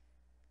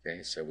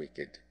 Okay, so we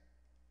could,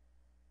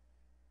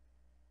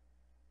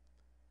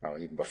 well,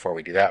 even before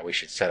we do that, we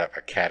should set up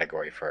a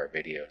category for our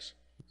videos.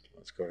 So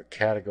let's go to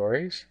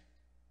categories.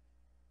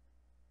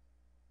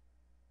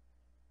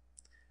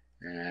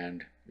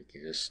 And we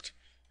can just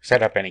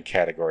set up any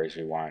categories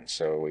we want.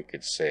 So we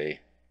could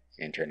say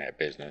internet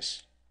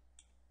business.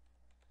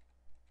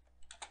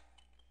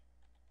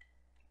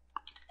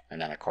 And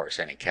then, of course,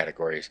 any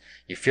categories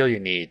you feel you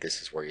need, this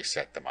is where you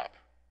set them up.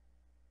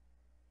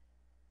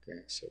 Okay,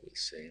 so we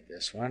save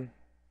this one.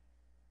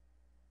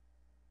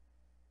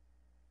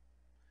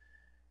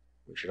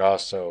 We should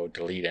also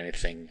delete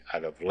anything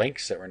out of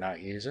links that we're not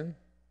using.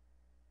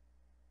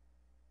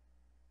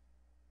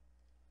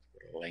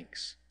 Go to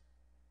links.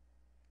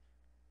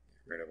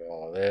 Get rid of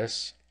all of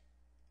this.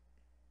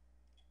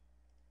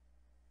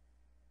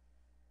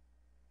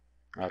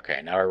 Okay,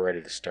 now we're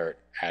ready to start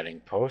adding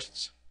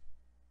posts.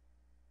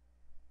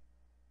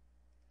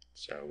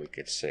 So we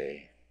could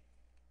say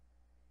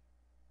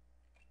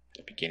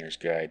The Beginner's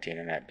Guide to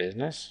Internet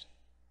Business.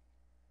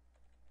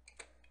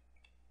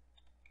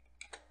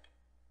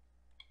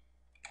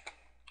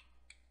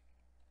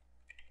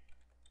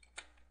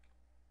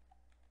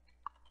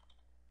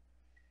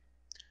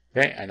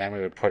 Okay, and then we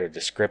would put a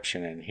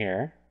description in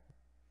here.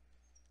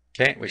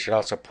 Okay, we should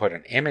also put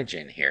an image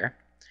in here.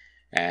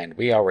 And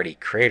we already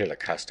created a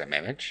custom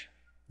image.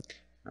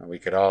 We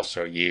could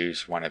also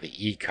use one of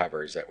the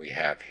e-covers that we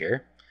have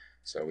here.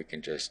 So we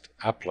can just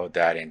upload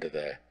that into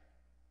the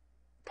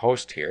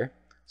post here.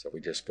 So we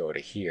just go to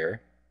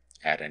here,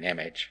 add an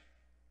image,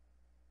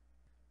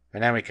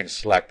 and then we can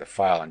select the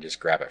file and just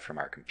grab it from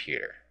our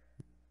computer.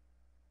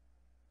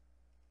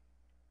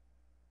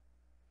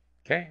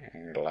 Okay,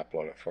 and it'll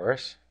upload it for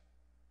us.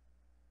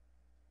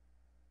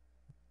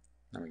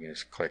 Then we can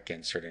just click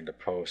Insert into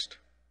Post,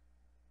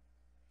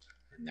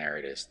 and there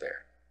it is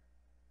there.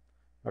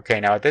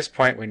 Okay, now at this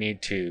point we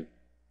need to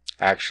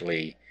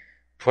actually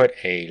put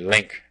a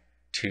link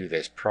to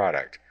this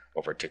product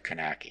over to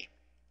Kanaki.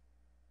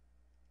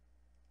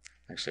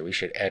 Actually, we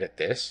should edit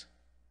this.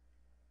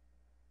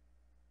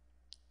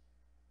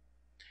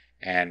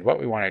 And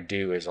what we want to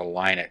do is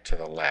align it to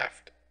the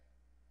left.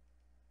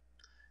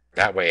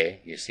 That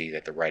way you see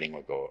that the writing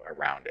will go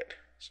around it.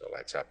 So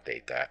let's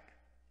update that.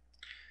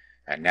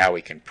 And now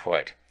we can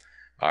put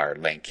our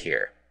link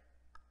here.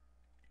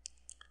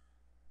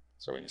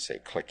 So we can say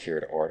click here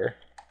to order.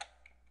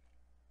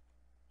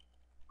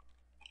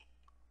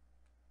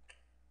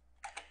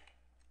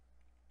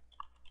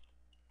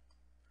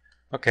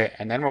 Okay,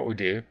 and then what we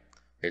do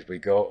is we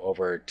go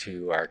over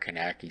to our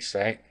Kanaki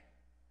site.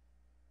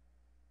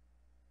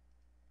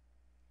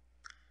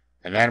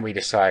 And then we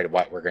decide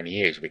what we're going to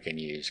use. We can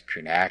use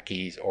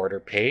Kanaki's order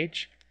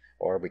page,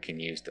 or we can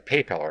use the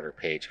PayPal order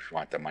page if we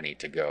want the money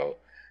to go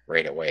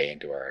right away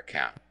into our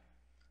account.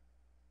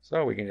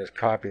 So we can just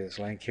copy this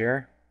link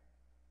here.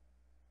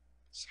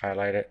 Let's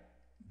highlight it,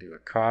 do a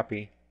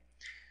copy,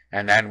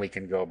 and then we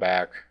can go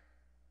back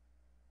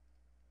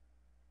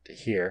to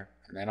here.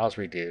 And then all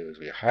we do is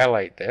we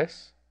highlight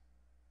this,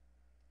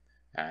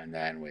 and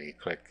then we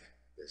click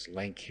this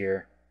link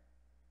here,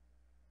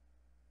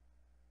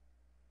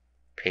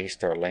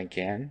 paste our link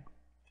in,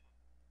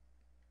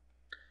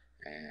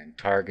 and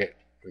target,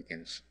 we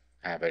can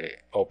have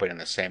it open in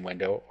the same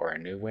window or a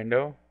new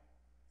window,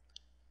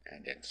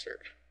 and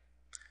insert.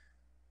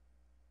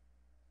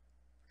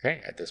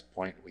 Okay, at this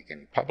point we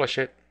can publish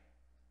it.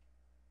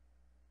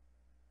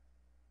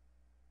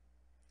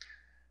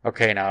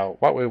 Okay, now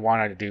what we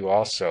want to do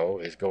also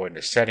is go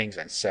into settings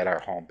and set our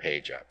home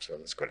page up. So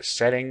let's go to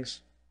settings,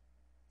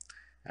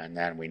 and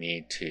then we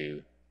need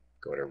to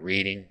go to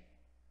reading,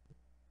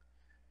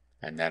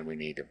 and then we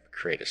need to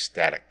create a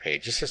static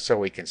page. This is so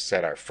we can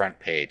set our front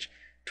page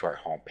to our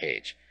home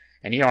page.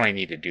 And you only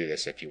need to do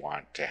this if you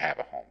want to have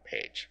a home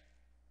page.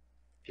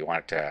 If you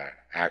want it to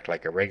act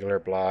like a regular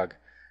blog,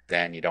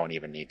 then you don't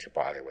even need to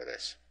bother with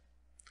this.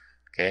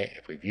 Okay,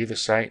 if we view the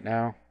site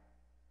now,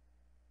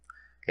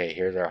 okay,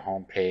 here's our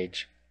home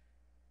page,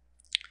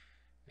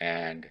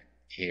 and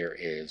here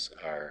is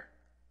our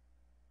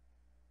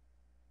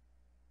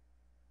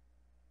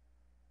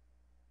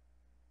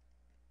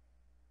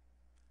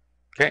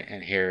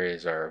and here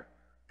is our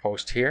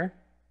post here,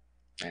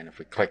 and if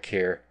we click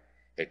here,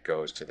 it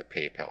goes to the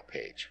PayPal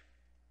page.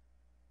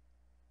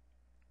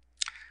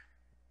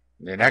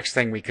 The next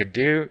thing we could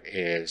do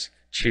is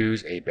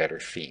choose a better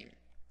theme.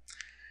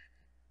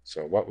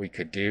 So what we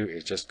could do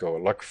is just go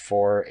look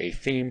for a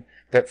theme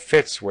that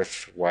fits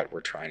with what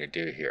we're trying to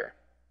do here.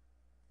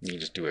 You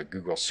just do a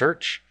Google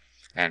search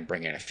and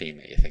bring in a theme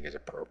that you think is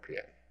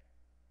appropriate.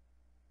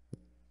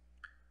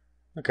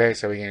 Okay,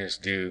 so we can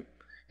just do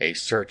a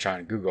search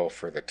on Google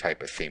for the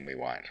type of theme we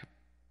want.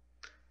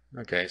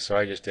 Okay, so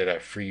I just did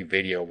a free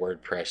video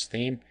WordPress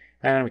theme,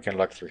 and we can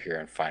look through here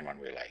and find one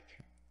we like.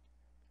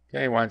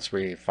 Okay, once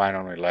we find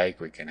one we like,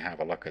 we can have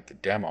a look at the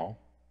demo.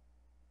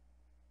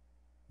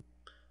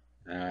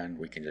 And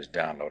we can just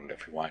download it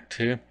if we want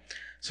to.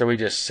 So we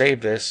just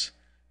save this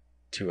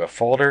to a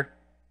folder.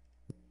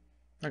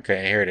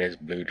 Okay, here it is,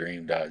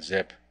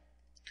 bluedream.zip.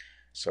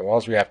 So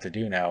all we have to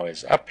do now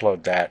is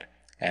upload that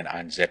and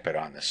unzip it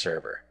on the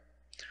server.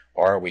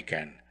 Or we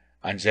can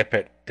unzip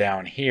it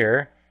down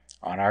here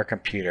on our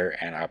computer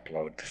and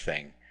upload the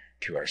thing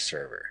to our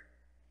server.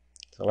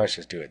 So let's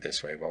just do it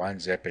this way. We'll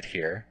unzip it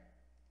here.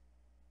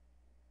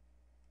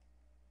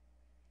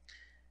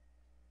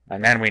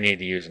 And then we need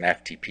to use an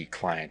FTP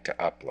client to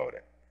upload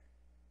it.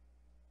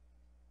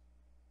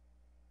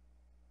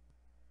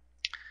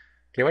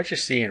 Okay, what you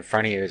see in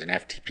front of you is an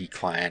FTP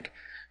client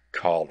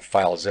called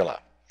FileZilla.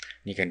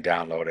 You can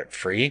download it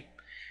free.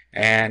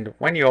 And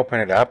when you open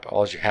it up,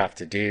 all you have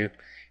to do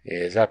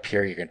is up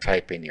here you can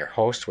type in your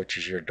host, which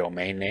is your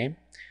domain name,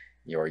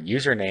 your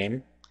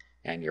username,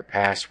 and your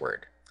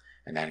password.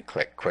 And then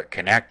click Quick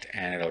Connect,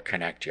 and it'll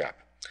connect you up.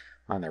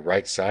 On the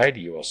right side,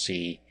 you will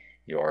see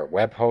your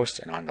web host,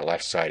 and on the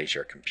left side is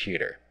your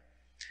computer.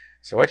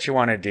 So what you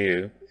want to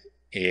do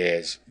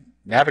is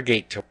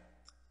navigate to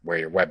where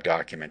your web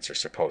documents are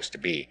supposed to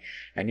be,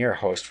 and your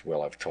host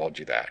will have told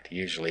you that.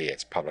 Usually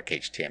it's public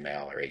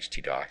HTML or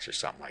htdocs or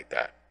something like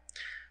that.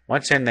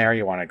 Once in there,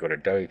 you want to go to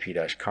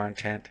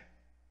wp-content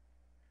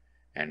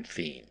and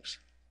themes.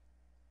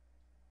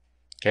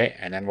 Okay,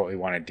 and then what we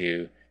want to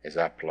do is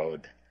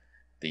upload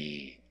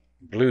the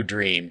Blue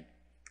Dream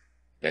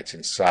that's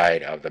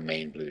inside of the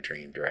main Blue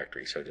Dream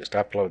directory. So just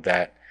upload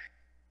that,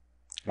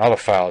 and all the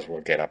files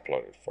will get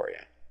uploaded for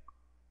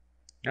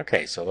you.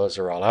 Okay, so those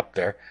are all up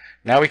there.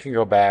 Now we can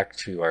go back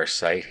to our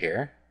site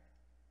here,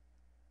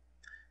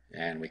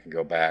 and we can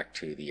go back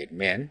to the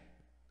admin,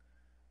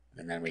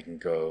 and then we can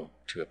go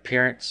to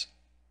appearance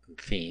and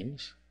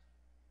themes,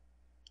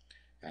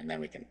 and then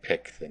we can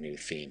pick the new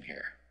theme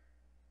here.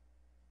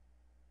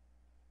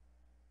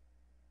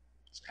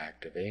 Let's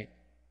activate.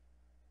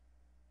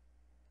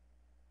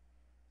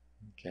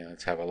 Okay,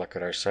 let's have a look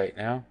at our site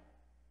now.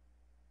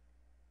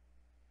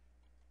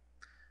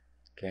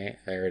 Okay,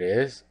 there it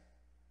is.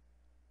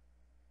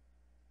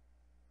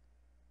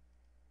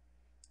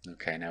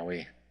 Okay, now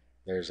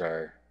there's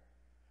our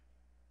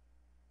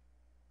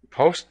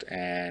post,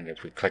 and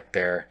if we click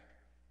there,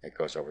 it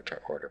goes over to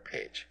our order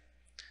page.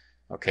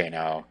 Okay,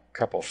 now a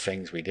couple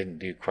things we didn't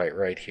do quite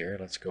right here.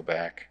 Let's go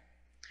back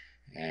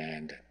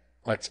and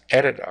let's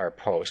edit our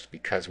post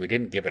because we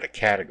didn't give it a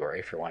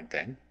category for one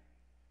thing.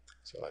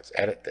 So let's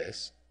edit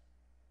this,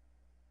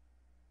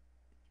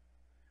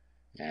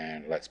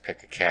 and let's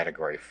pick a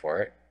category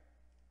for it.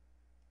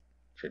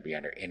 Should be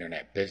under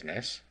Internet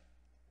Business.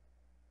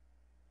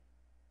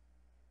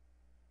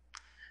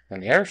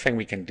 And the other thing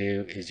we can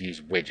do is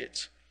use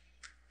widgets.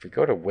 If we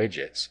go to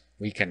widgets,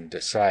 we can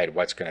decide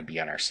what's going to be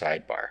on our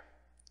sidebar.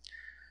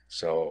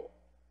 So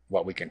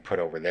what we can put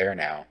over there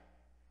now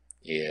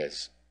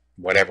is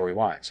whatever we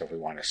want. So if we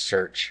want to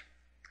search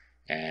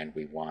and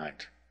we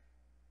want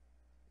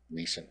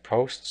recent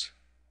posts,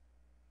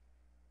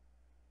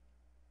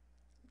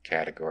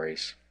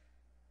 categories,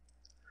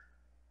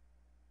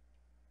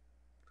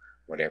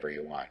 whatever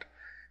you want.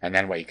 And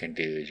then what you can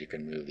do is you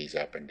can move these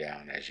up and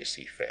down as you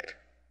see fit.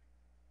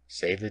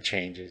 Save the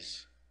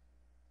changes.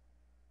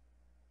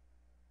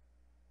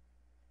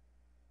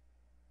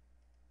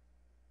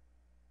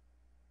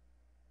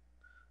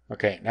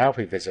 Okay, now if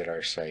we visit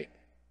our site,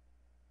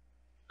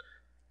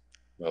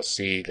 we'll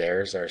see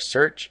there's our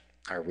search,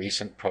 our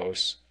recent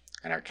posts,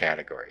 and our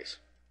categories.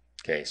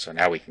 Okay, so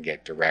now we can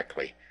get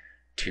directly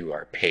to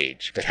our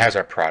page that has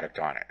our product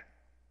on it.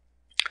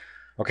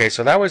 Okay,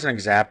 so that was an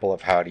example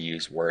of how to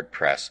use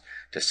WordPress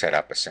to set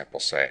up a simple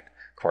site.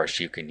 Of course,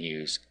 you can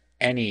use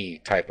any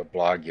type of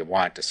blog you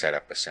want to set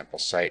up a simple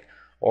site,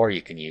 or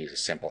you can use a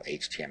simple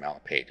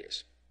HTML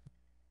pages.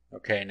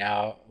 Okay,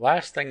 now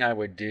last thing I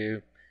would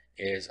do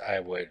is I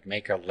would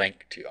make a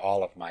link to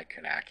all of my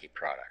Knacky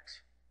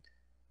products.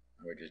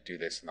 I would just do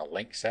this in the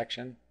link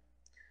section.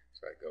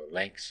 So I go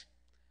links,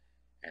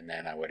 and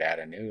then I would add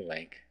a new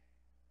link,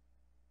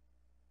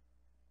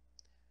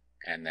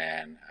 and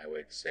then I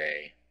would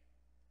say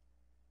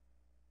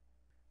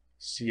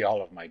see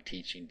all of my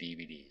teaching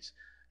DVDs.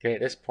 Okay, at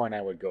this point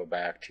I would go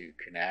back to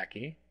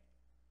Knacky,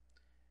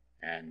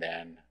 and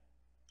then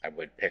I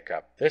would pick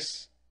up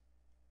this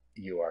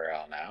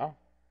URL now,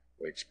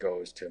 which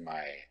goes to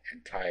my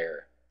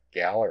entire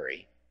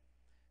gallery,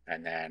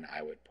 and then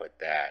I would put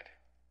that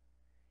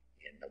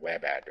in the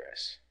web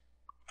address.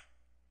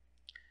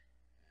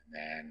 And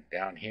then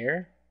down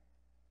here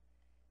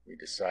we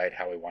decide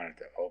how we want it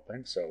to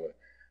open. So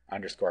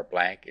underscore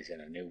blank is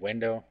in a new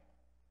window,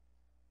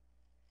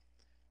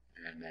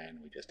 and then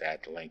we just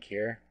add the link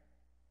here.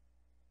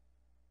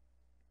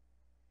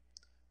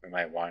 We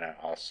might want to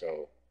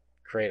also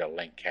create a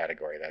link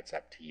category. That's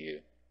up to you.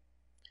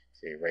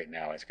 See, right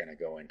now it's going to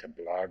go into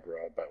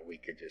Blogger, but we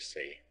could just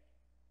say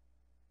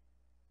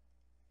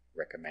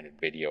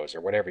recommended videos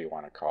or whatever you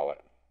want to call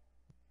it.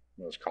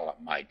 We'll just call it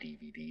My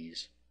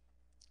DVDs.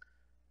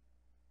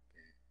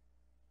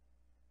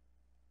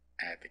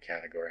 Add the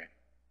category.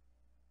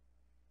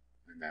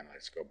 And then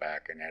let's go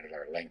back and edit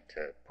our link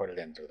to put it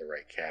into the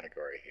right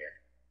category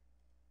here.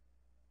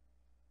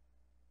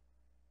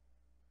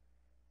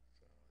 So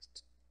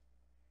let's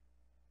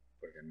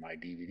put it in My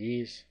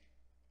DVDs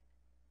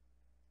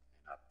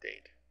and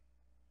update.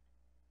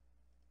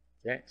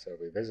 Okay, so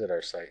if we visit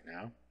our site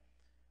now,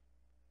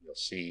 you'll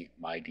see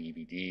My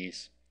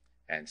DVDs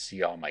and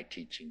see all my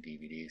teaching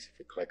DVDs. If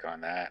you click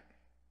on that,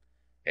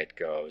 it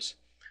goes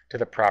to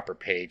the proper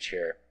page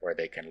here where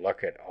they can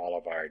look at all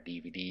of our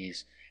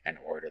DVDs and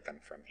order them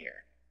from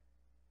here.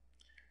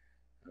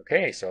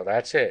 Okay, so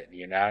that's it.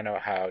 You now know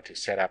how to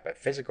set up a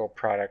physical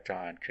product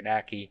on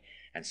Knacky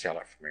and sell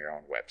it from your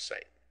own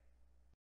website.